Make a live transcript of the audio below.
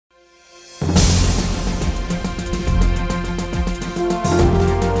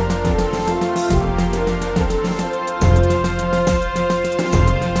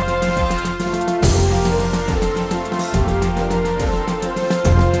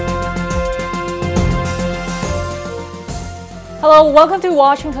Hello, welcome to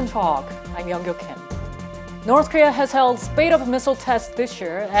Washingtontok. I'm Young-Kyo Kim. North Korea has held spate of missile tests this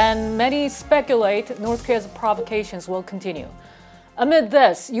year, and many speculate North Korea's provocations will continue. Amid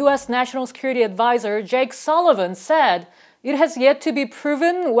this, U.S. National Security Advisor Jake Sullivan said it has yet to be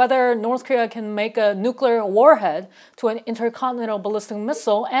proven whether North Korea can make a nuclear warhead to an intercontinental ballistic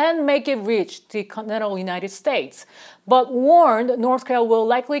missile and make it reach the continental United States, but warned North Korea will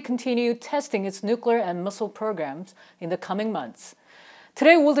likely continue testing its nuclear and missile programs in the coming months.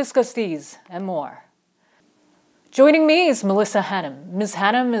 Today we'll discuss these and more. Joining me is Melissa Hanham. Ms.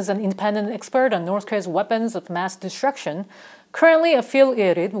 Hanham is an independent expert on North Korea's weapons of mass destruction, currently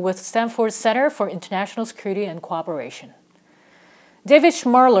affiliated with Stanford Center for International Security and Cooperation. David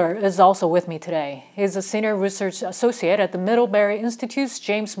Schmerler is also with me today. He's a senior research associate at the Middlebury Institute's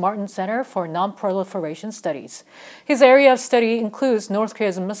James Martin Center for Non-Proliferation Studies. His area of study includes North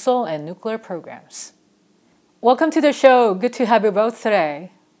Korea's missile and nuclear programs. Welcome to the show. Good to have you both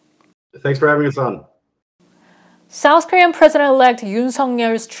today. Thanks for having us on. South Korean President-elect Yoon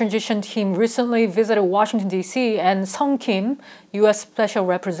Suk-yeol's transition team recently visited Washington, D.C., and Sung Kim, U.S. Special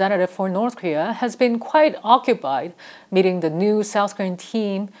Representative for North Korea, has been quite occupied meeting the new South Korean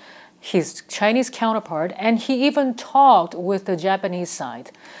team, his Chinese counterpart, and he even talked with the Japanese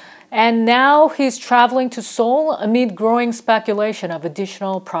side. And now he's traveling to Seoul amid growing speculation of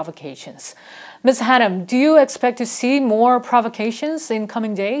additional provocations. Ms. Hanham, do you expect to see more provocations in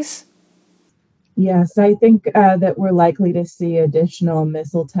coming days? Yes, I think that we're likely to see additional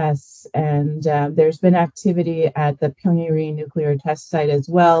missile tests, and there's been activity at the Pyongyang nuclear test site as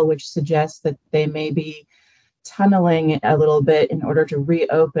well, which suggests that they may be tunneling a little bit in order to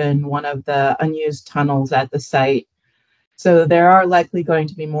reopen one of the unused tunnels at the site. So there are likely going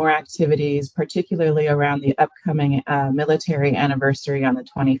to be more activities, particularly around the upcoming military anniversary on the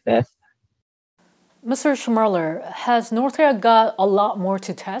 25th. Mr. Schmerler, has North Korea got a lot more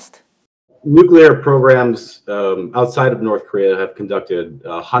to test? Nuclear programs outside of North Korea have conducted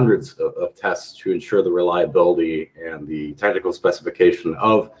hundreds of tests to ensure the reliability and the technical specification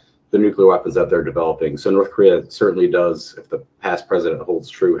of the nuclear weapons that they're developing. So North Korea certainly does, if the past president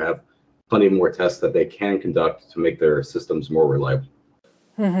holds true, have plenty more tests that they can conduct to make their systems more reliable.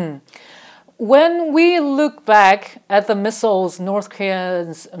 Mm-hmm. When we look back at the missiles North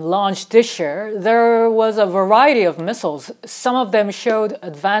Koreans launched this year, there was a variety of missiles. Some of them showed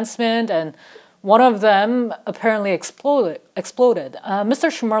advancement, and one of them apparently exploded. Mr.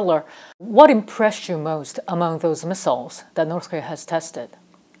 Schmerler, what impressed you most among those missiles that North Korea has tested?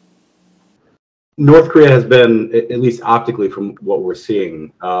 North Korea has been, at least optically from what we're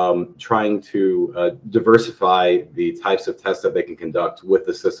seeing, trying to diversify the types of tests that they can conduct with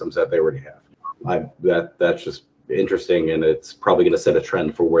the systems that they already have. That's just interesting, and it's probably going to set a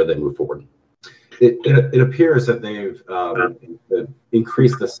trend for where they move forward. It appears that they've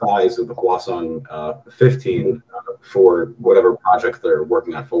increased the size of the Hwasong 15 for whatever project they're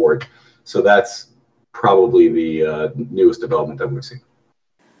working on forward. So that's probably the newest development that we've seen.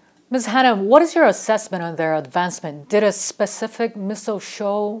 Ms. Hanham, what is your assessment on their advancement? Did a specific missile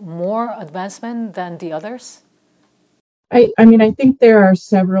show more advancement than the others? I mean, I think there are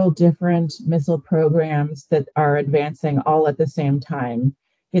several different missile programs that are advancing all at the same time.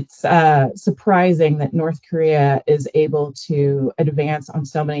 It's surprising that North Korea is able to advance on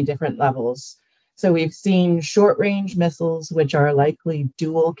so many different levels. So we've seen short-range missiles, which are likely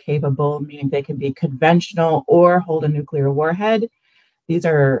dual capable, meaning they can be conventional or hold a nuclear warhead. These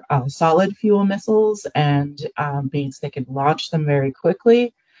are solid fuel missiles, and means they can launch them very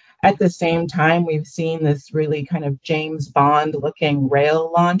quickly. At the same time, we've seen this really kind of James Bond-looking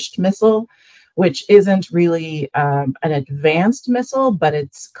rail-launched missile, which isn't really an advanced missile, but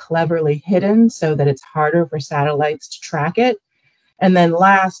it's cleverly hidden so that it's harder for satellites to track it. And then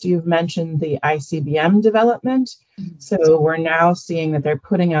last, you've mentioned the ICBM development. So we're now seeing that they're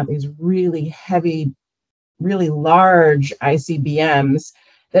putting out these really heavy, really large ICBMs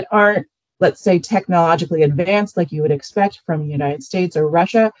that aren't, let's say, technologically advanced like you would expect from the United States or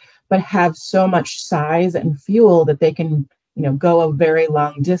Russia, but have so much size and fuel that they can, go a very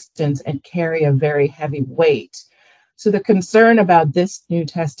long distance and carry a very heavy weight. So the concern about this new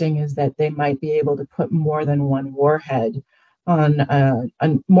testing is that they might be able to put more than one warhead on,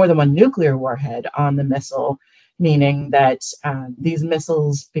 more than one nuclear warhead on the missile, meaning that these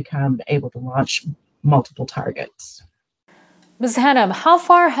missiles become able to launch multiple targets. Ms. Hanham, how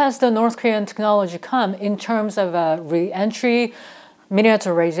far has the North Korean technology come in terms of re-entry,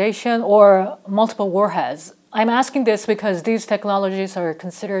 miniaturization, or multiple warheads? I'm asking this because these technologies are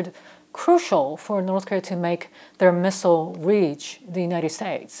considered crucial for North Korea to make their missile reach the United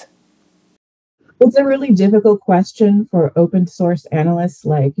States. It's a really difficult question for open source analysts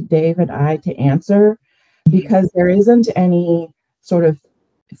like Dave and I to answer, because there isn't any sort of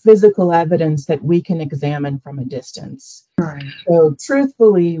physical evidence that we can examine from a distance. Right. So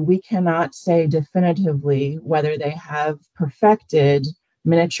truthfully, we cannot say definitively whether they have perfected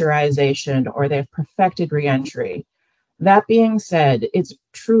miniaturization or they've perfected reentry. That being said, it's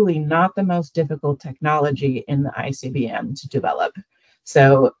truly not the most difficult technology in the ICBM to develop.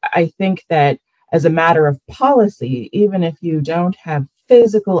 So I think that as a matter of policy, even if you don't have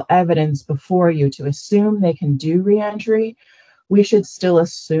physical evidence before you to assume they can do reentry, we should still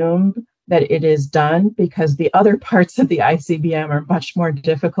assume that it is done, because the other parts of the ICBM are much more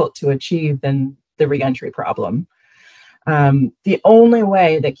difficult to achieve than the reentry problem. The only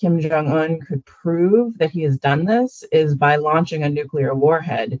way that Kim Jong-un could prove that he has done this is by launching a nuclear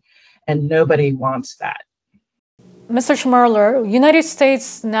warhead, and nobody wants that. Mr. Schmerler, United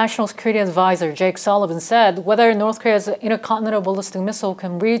States National Security Advisor Jake Sullivan said whether North Korea's intercontinental ballistic missile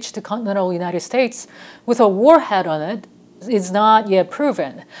can reach the continental United States with a warhead on it is not yet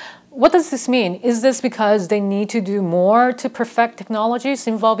proven. What does this mean? Is this because they need to do more to perfect technologies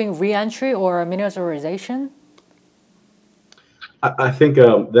involving re-entry or miniaturization? I think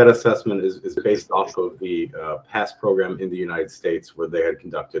that assessment is based off of the past program in the United States, where they had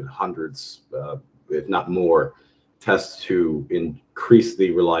conducted hundreds, if not more, tests to increase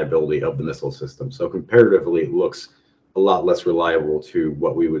the reliability of the missile system. So comparatively, it looks a lot less reliable to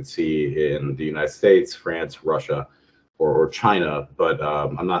what we would see in the United States, France, Russia, or China. But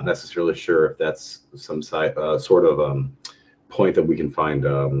I'm not necessarily sure if that's some sort of point that we can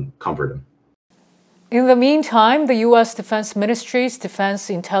find comfort in. In the meantime, the U.S. Defense Ministry's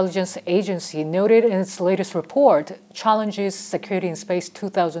Defense Intelligence Agency noted in its latest report, Challenges Security in Space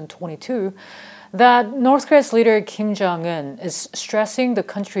 2022, that North Korea's leader Kim Jong-un is stressing the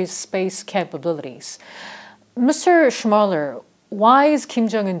country's space capabilities. Mr. Schmerler, why is Kim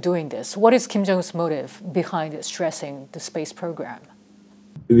Jong-un doing this? What is Kim Jong-un's motive behind stressing the space program?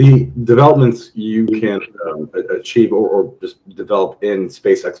 The developments you can achieve or just develop in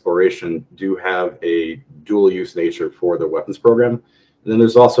space exploration do have a dual-use nature for the weapons program. And then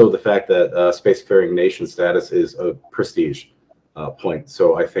there's also the fact that spacefaring nation status is a prestige point.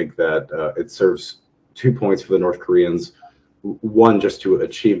 So I think that it serves 2 points for the North Koreans. One, just to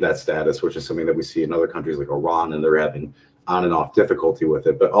achieve that status, which is something that we see in other countries like Iran, and they're having on and off difficulty with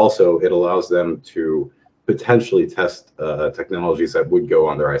it. But also it allows them to potentially test technologies that would go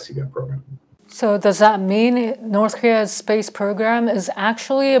on their ICBM program. So does that mean North Korea's space program is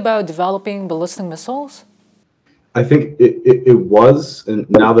actually about developing ballistic missiles? I think it was, and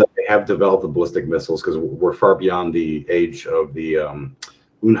now that they have developed the ballistic missiles, because we're far beyond the age of the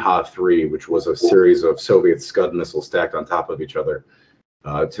Unha-3, which was a series of Soviet Scud missiles stacked on top of each other,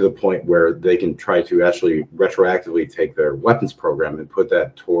 to the point where they can try to actually retroactively take their weapons program and put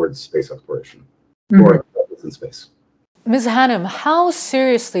that towards space exploration, or in space. Ms. Hanham, how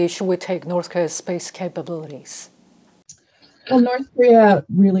seriously should we take North Korea's space capabilities? Well, North Korea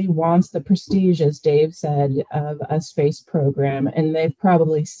really wants the prestige, as Dave said, of a space program. And they've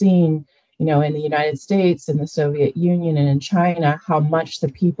probably seen, in the United States, in the Soviet Union, and in China, how much the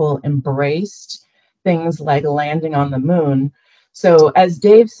people embraced things like landing on the moon. So as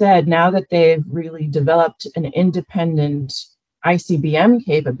Dave said, now that they've really developed an independent ICBM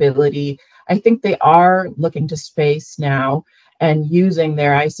capability, I think they are looking to space now and using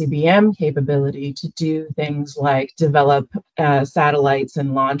their ICBM capability to do things like develop satellites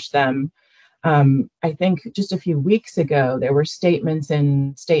and launch them. I think just a few weeks ago, there were statements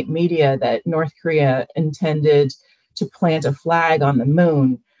in state media that North Korea intended to plant a flag on the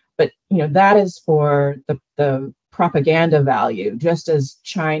moon. But that is for the propaganda value, just as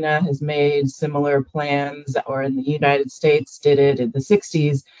China has made similar plans, or in the United States did it in the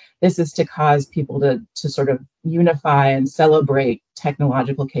 60s. This is to cause people to sort of unify and celebrate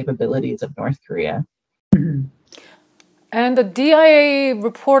technological capabilities of North Korea. And the DIA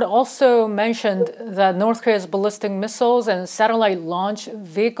report also mentioned that North Korea's ballistic missiles and satellite launch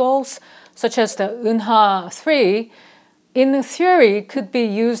vehicles, such as the Unha-3, in theory, could be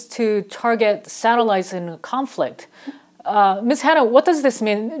used to target satellites in a conflict. Ms. Hanna, what does this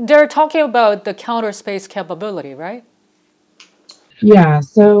mean? They're talking about the counter space capability, right? Yeah,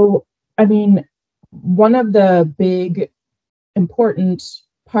 so, one of the big important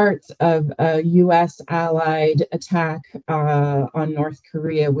parts of a U.S. allied attack on North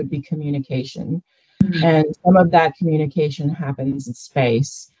Korea would be communication. And some of that communication happens in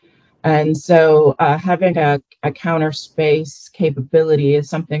space. And so having a counter space capability is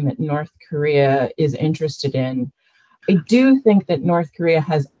something that North Korea is interested in. I do think that North Korea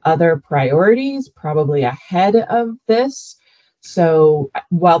has other priorities, probably ahead of this. So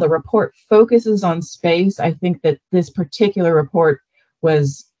while the report focuses on space, I think that this particular report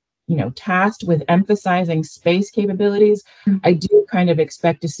was, tasked with emphasizing space capabilities. I do kind of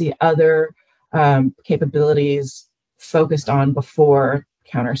expect to see other capabilities focused on before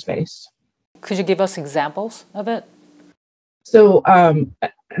counter space. Could you give us examples of it? So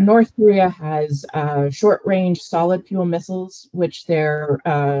North Korea has short-range solid fuel missiles, which they're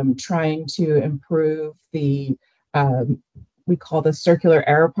trying to improve the, we call the circular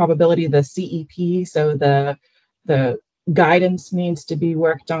error probability, the CEP. So the guidance needs to be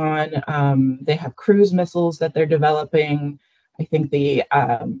worked on. They have cruise missiles that they're developing. I think the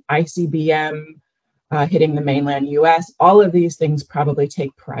ICBM hitting the mainland US. All of these things probably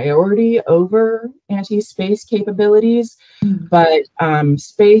take priority over anti-space capabilities, but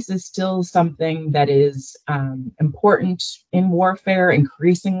space is still something that is important in warfare,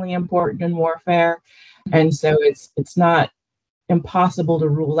 increasingly important in warfare. And so it's not impossible to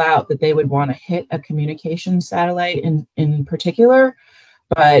rule out that they would want to hit a communication satellite in particular,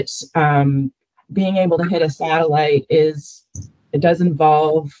 but being able to hit a satellite it does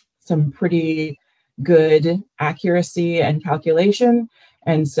involve some pretty good accuracy and calculation.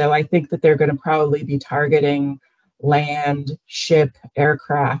 And so I think that they're going to probably be targeting land, ship,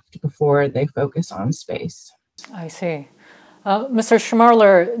 aircraft before they focus on space. I see. Mr.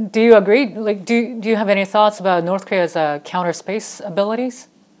 Schmerler, do you agree? Do you have any thoughts about North Korea's counter space abilities?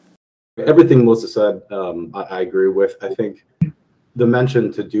 Everything Melissa said, I agree with. I think the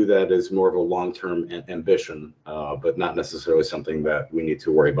mention to do that is more of a long-term ambition, but not necessarily something that we need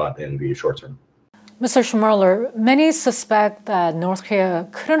to worry about in the short term. Mr. Schmerler, many suspect that North Korea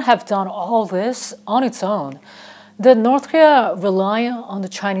couldn't have done all this on its own. Did North Korea rely on the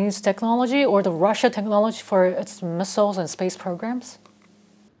Chinese technology or the Russia technology for its missiles and space programs?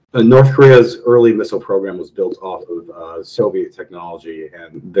 North Korea's early missile program was built off of Soviet technology,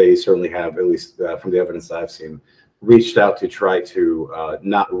 and they certainly have, at least from the evidence I've seen, reached out to try to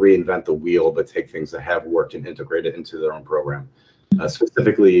not reinvent the wheel, but take things that have worked and integrate it into their own program.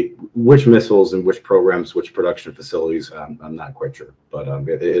 Specifically, which missiles and which programs, which production facilities, I'm not quite sure, but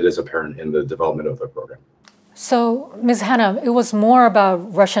it is apparent in the development of the program. So, Ms. Hanham, it was more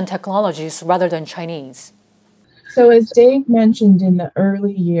about Russian technologies rather than Chinese. So as Dave mentioned, in the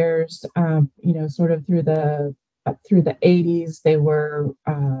early years, sort of through the 80s, they were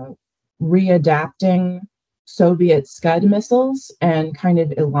readapting Soviet Scud missiles and kind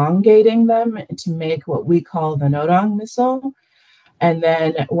of elongating them to make what we call the Nodong missile. And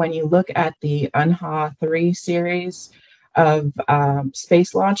then when you look at the Unha-3 series of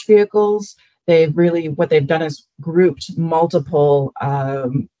space launch vehicles, what they've done is grouped multiple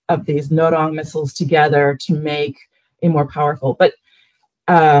of these Nodong missiles together to make a more powerful. But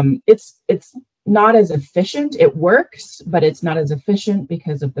it's not as efficient. It works, but it's not as efficient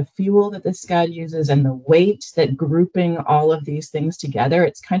because of the fuel that the Scud uses and the weight that grouping all of these things together.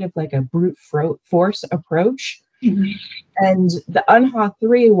 It's kind of like a brute force approach. Mm-hmm. And the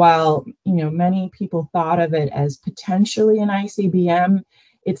Unha-3, while many people thought of it as potentially an ICBM,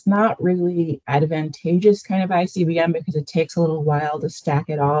 it's not really advantageous kind of ICBM because it takes a little while to stack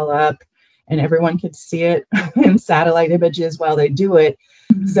it all up, and everyone can see it in satellite images while they do it.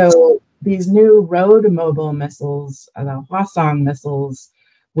 Mm-hmm. So these new road mobile missiles, the Hwasong missiles,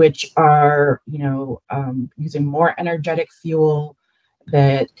 which are using more energetic fuel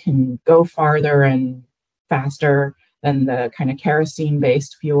that can go farther and faster than the kind of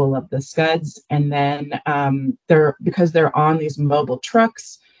kerosene-based fuel of the Scuds. And then because they're on these mobile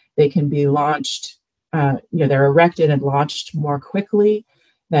trucks, they can be launched, they're erected and launched more quickly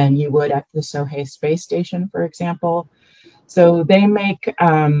than you would at the Sohae space station, for example. So they make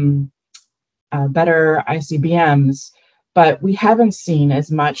better ICBMs, but we haven't seen as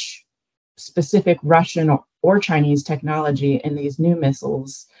much specific Russian or Chinese technology in these new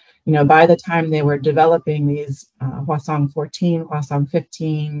missiles. By the time they were developing these Hwasong 14, Hwasong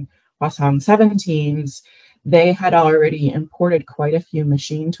 15, Hwasong 17s, they had already imported quite a few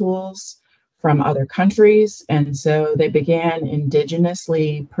machine tools from other countries. And so they began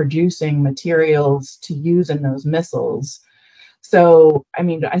indigenously producing materials to use in those missiles. So, I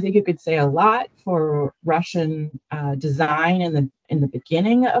think you could say a lot for Russian design in the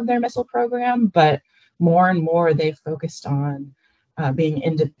beginning of their missile program, but more and more they focused on being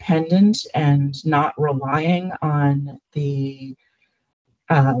independent and not relying on the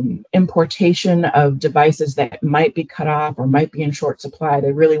importation of devices that might be cut off or might be in short supply.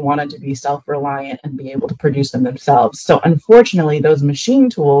 They really wanted to be self-reliant and be able to produce them themselves. So unfortunately, those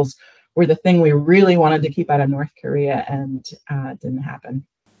machine tools were the thing we really wanted to keep out of North Korea, and didn't happen.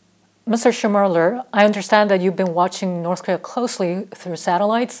 Mr. Schmerler, I understand that you've been watching North Korea closely through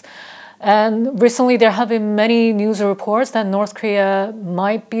satellites. And recently there have been many news reports that North Korea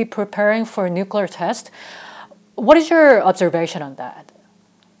might be preparing for a nuclear test. What is your observation on that?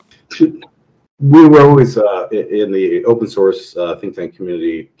 We were always, in the open source think tank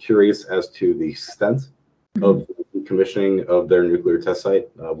community, curious as to the extent of the commissioning of their nuclear test site.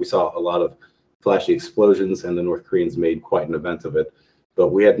 We saw a lot of flashy explosions, and the North Koreans made quite an event of it. But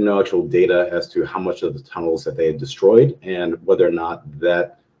we had no actual data as to how much of the tunnels that they had destroyed and whether or not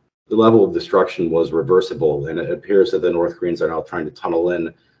that the level of destruction was reversible. And it appears that the North Koreans are now trying to tunnel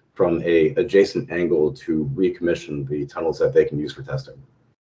in from an adjacent angle to recommission the tunnels that they can use for testing.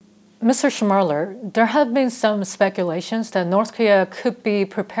 Mr. Schmerler, there have been some speculations that North Korea could be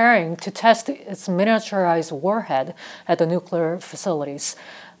preparing to test its miniaturized warhead at the nuclear facilities.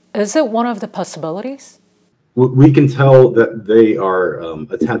 Is it one of the possibilities? We can tell that they are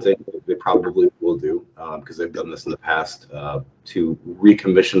attempting, they probably will do, because they've done this in the past, to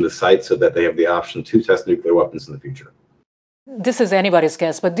recommission the site so that they have the option to test nuclear weapons in the future. This is anybody's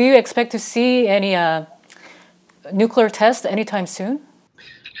guess, but do you expect to see any nuclear test anytime soon?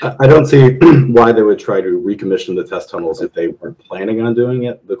 I don't see why they would try to recommission the test tunnels if they weren't planning on doing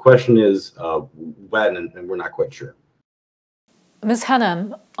it. The question is when, and we're not quite sure. Ms.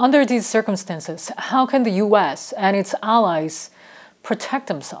 Hanham, under these circumstances, how can the U.S. and its allies protect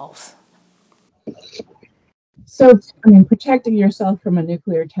themselves? So, I mean, protecting yourself from a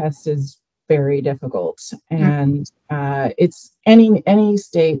nuclear test is very difficult. And it's any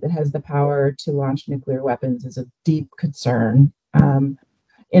state that has the power to launch nuclear weapons is a deep concern.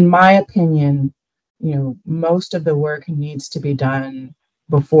 In my opinion, most of the work needs to be done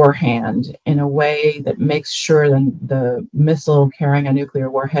beforehand in a way that makes sure that the missile carrying a nuclear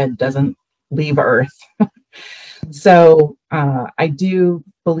warhead doesn't leave Earth. So I do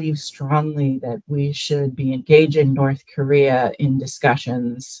believe strongly that we should be engaging North Korea in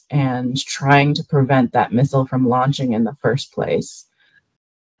discussions and trying to prevent that missile from launching in the first place.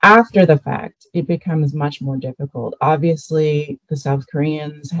 After the fact, it becomes much more difficult. Obviously, the South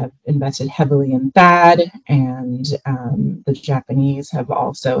Koreans have invested heavily in THAAD, and the Japanese have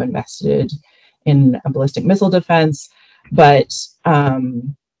also invested in a ballistic missile defense. But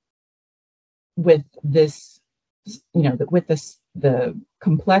with this, the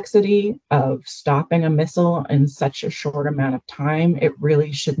complexity of stopping a missile in such a short amount of time, it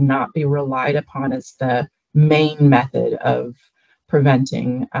really should not be relied upon as the main method of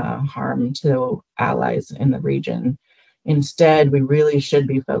preventing harm to allies in the region. Instead, we really should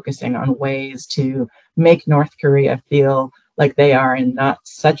be focusing on ways to make North Korea feel like they are in not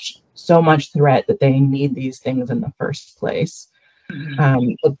so much threat that they need these things in the first place.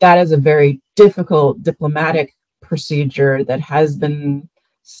 But that is a very difficult diplomatic procedure that has been,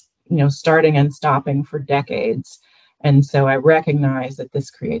 starting and stopping for decades. And so I recognize that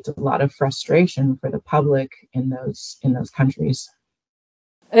this creates a lot of frustration for the public in those countries.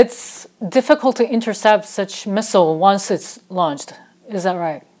 It's difficult to intercept such missile once it's launched. Is that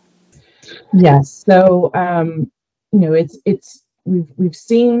right? Yes. So we've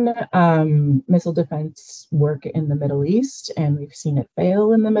seen missile defense work in the Middle East, and we've seen it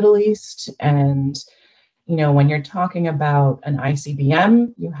fail in the Middle East. And when you're talking about an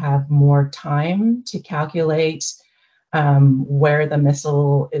ICBM, you have more time to calculate where the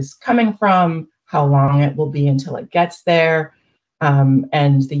missile is coming from, how long it will be until it gets there.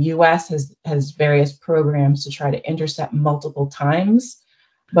 And the US has various programs to try to intercept multiple times.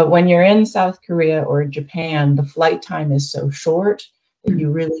 But when you're in South Korea or Japan, the flight time is so short that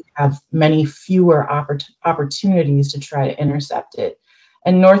you really have many fewer opportunities to try to intercept it.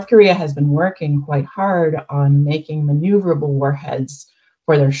 And North Korea has been working quite hard on making maneuverable warheads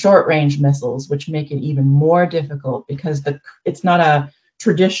for their short-range missiles, which make it even more difficult because it's not a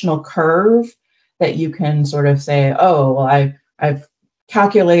traditional curve that you can sort of say, oh, well, I've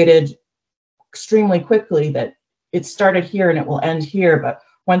calculated extremely quickly that it started here and it will end here. But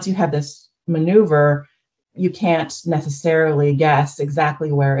once you have this maneuver, you can't necessarily guess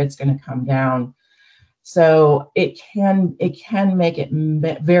exactly where it's going to come down. So it can make it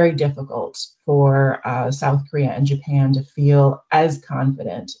very difficult for South Korea and Japan to feel as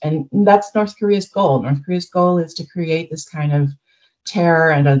confident. And that's North Korea's goal. North Korea's goal is to create this kind of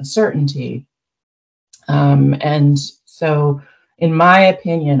terror and uncertainty. And so, in my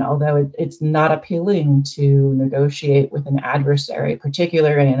opinion, although it's not appealing to negotiate with an adversary,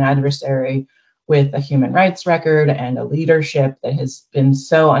 particularly an adversary with a human rights record and a leadership that has been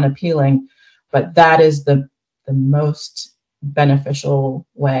so unappealing, but that is the most beneficial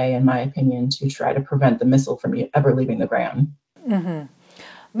way, in my opinion, to try to prevent the missile from ever leaving the ground.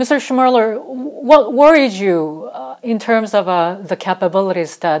 Mm-hmm. Mr. Schmerler, what worried you in terms of the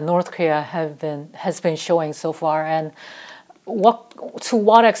capabilities that North Korea has been showing so far, and to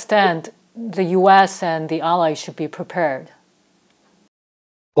what extent the U.S. and the allies should be prepared?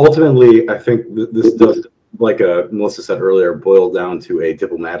 Ultimately, I think this does, like Melissa said earlier, boil down to a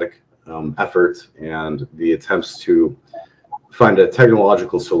diplomatic effort and the attempts to find a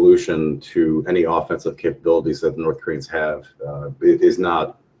technological solution to any offensive capabilities that the North Koreans have. It is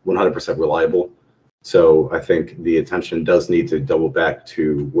not 100% reliable. So I think the attention does need to double back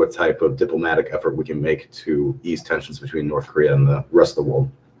to what type of diplomatic effort we can make to ease tensions between North Korea and the rest of the world.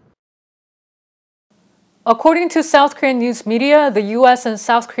 According to South Korean news media, the U.S. and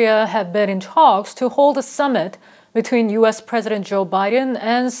South Korea have been in talks to hold a summit between U.S. President Joe Biden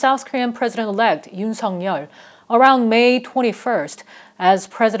and South Korean President-elect Yoon Suk-yeol around May 21st, as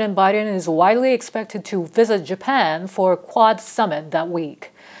President Biden is widely expected to visit Japan for a Quad summit that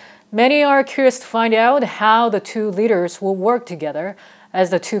week. Many are curious to find out how the two leaders will work together as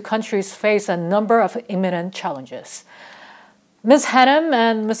the two countries face a number of imminent challenges. Ms. Hanham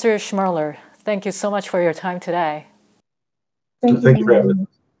and Mr. Schmerler, thank you so much for your time today. Thank you for having me.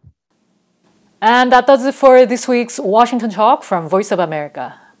 And that does it for this week's Washington Talk from Voice of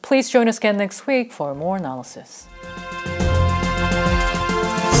America. Please join us again next week for more analysis.